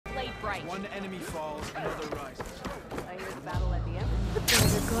right. One enemy falls, another rises. I hear the battle at the end.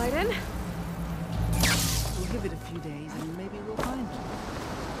 There's a glide in. We'll give it a few days and maybe we'll find them.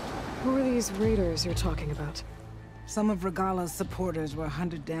 Who are these raiders you're talking about? Some of Regalla's supporters were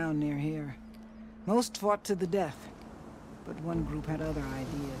hunted down near here. Most fought to the death, but one group had other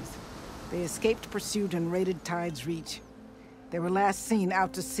ideas. They escaped pursuit and raided Tide's Reach. They were last seen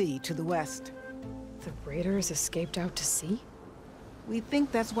out to sea, to the west. The raiders escaped out to sea? We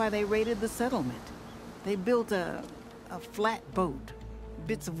think that's why they raided the settlement. They built a flat boat.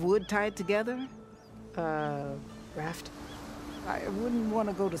 Bits of wood tied together. Raft? I wouldn't want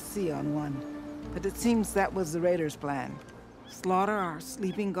to go to sea on one, but it seems that was the raiders' plan. Slaughter our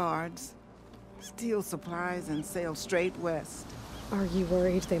sleeping guards, steal supplies, and sail straight west. Are you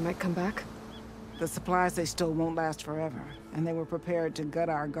worried they might come back? The supplies they stole won't last forever, and they were prepared to gut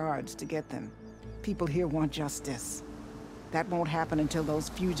our guards to get them. People here want justice. That won't happen until those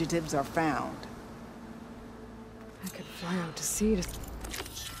fugitives are found. I could fly out to sea to search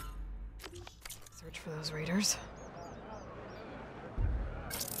for those raiders.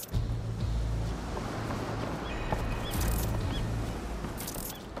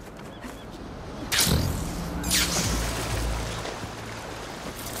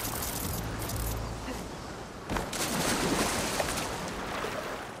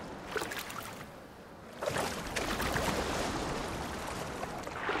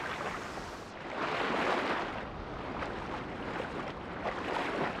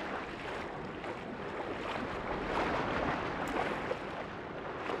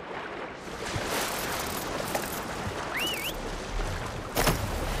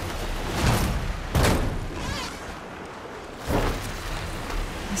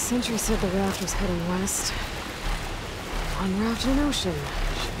 The sentry said the raft was heading west. One raft in an ocean.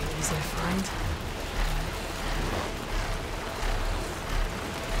 Should be easy to find.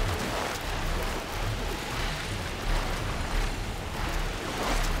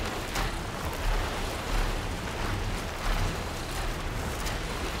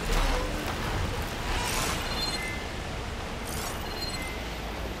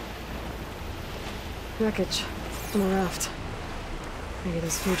 Wreckage on a raft. Maybe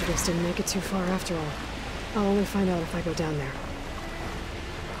those fugitives didn't make it too far after all. I'll only find out if I go down there.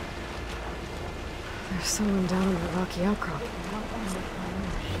 There's someone down on the rocky outcrop.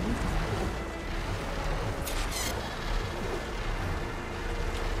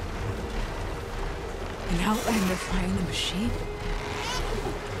 An outlander flying a machine?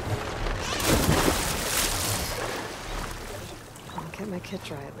 I'll get my kit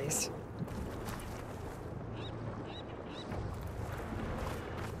dry at least.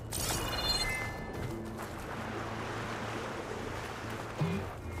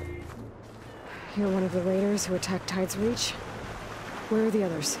 You're one of the raiders who attacked Tide's Reach? Where are the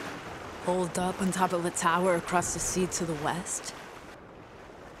others? Holed up on top of a tower across the sea to the west.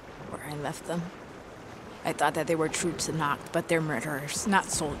 Where I left them. I thought that they were true Talanah, but they're murderers, not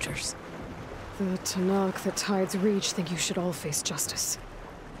soldiers. The Talanah that Tide's Reach think you should all face justice.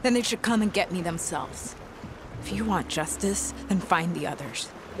 Then they should come and get me themselves. If you want justice, then find the others.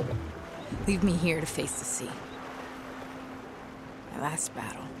 Leave me here to face the sea. My last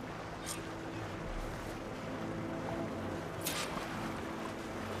battle.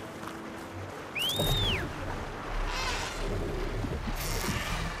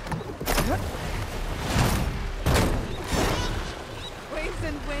 Waves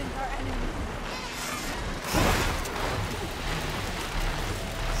and wind are enemies.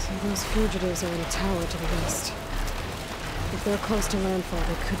 So those fugitives are in a tower to the west. If they're close to landfall,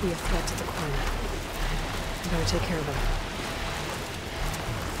 they could be a threat to the climate. I better take care of them.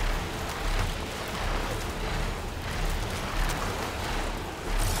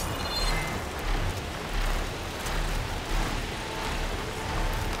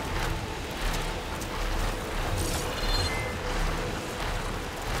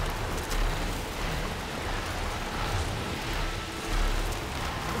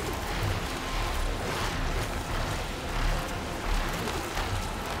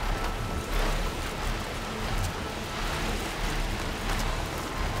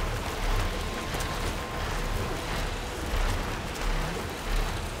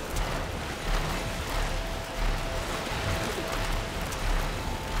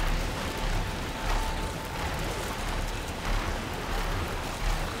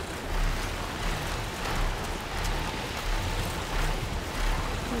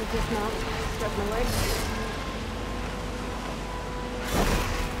 Dismount, stretch my legs.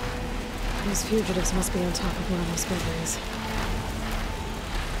 Those fugitives must be on top of one of those buildings.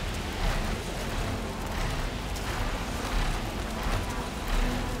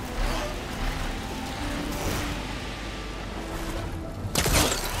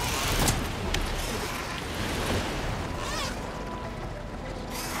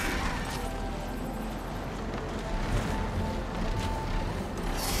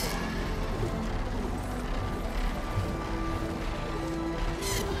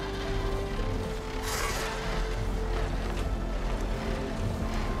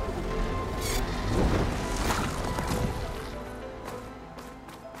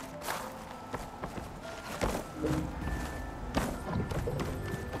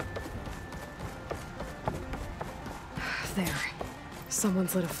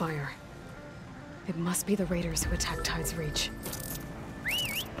 Someone's lit a fire. It must be the raiders who attacked Tide's Reach.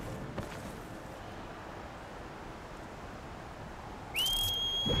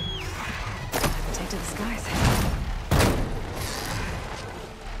 Take to the skies.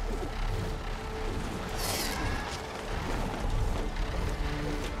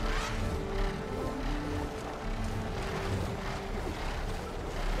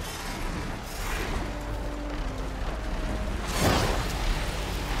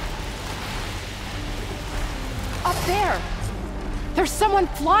 Up there! There's someone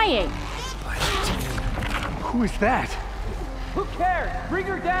flying! Who is that? Who cares? Bring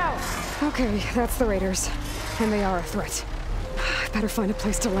her down! Okay, that's the raiders. And they are a threat. I better find a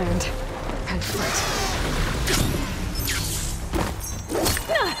place to land. And fight.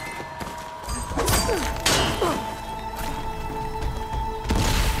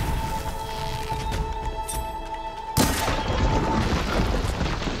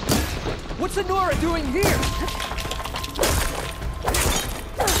 What's the Nora doing here?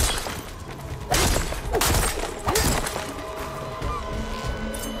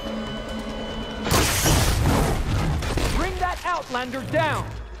 Bring that Outlander down!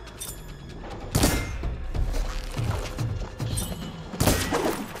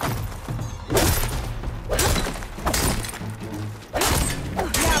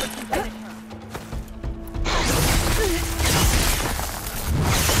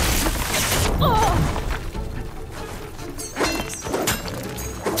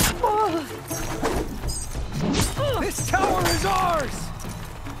 This tower is ours!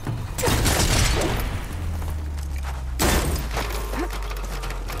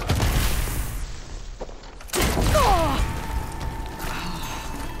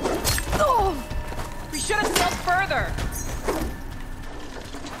 We should have sailed further!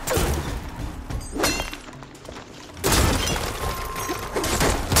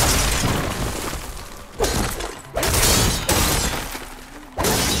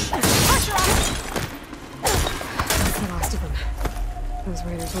 Those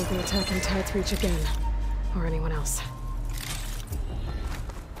raiders won't be attacking Tide's Reach again. Or anyone else.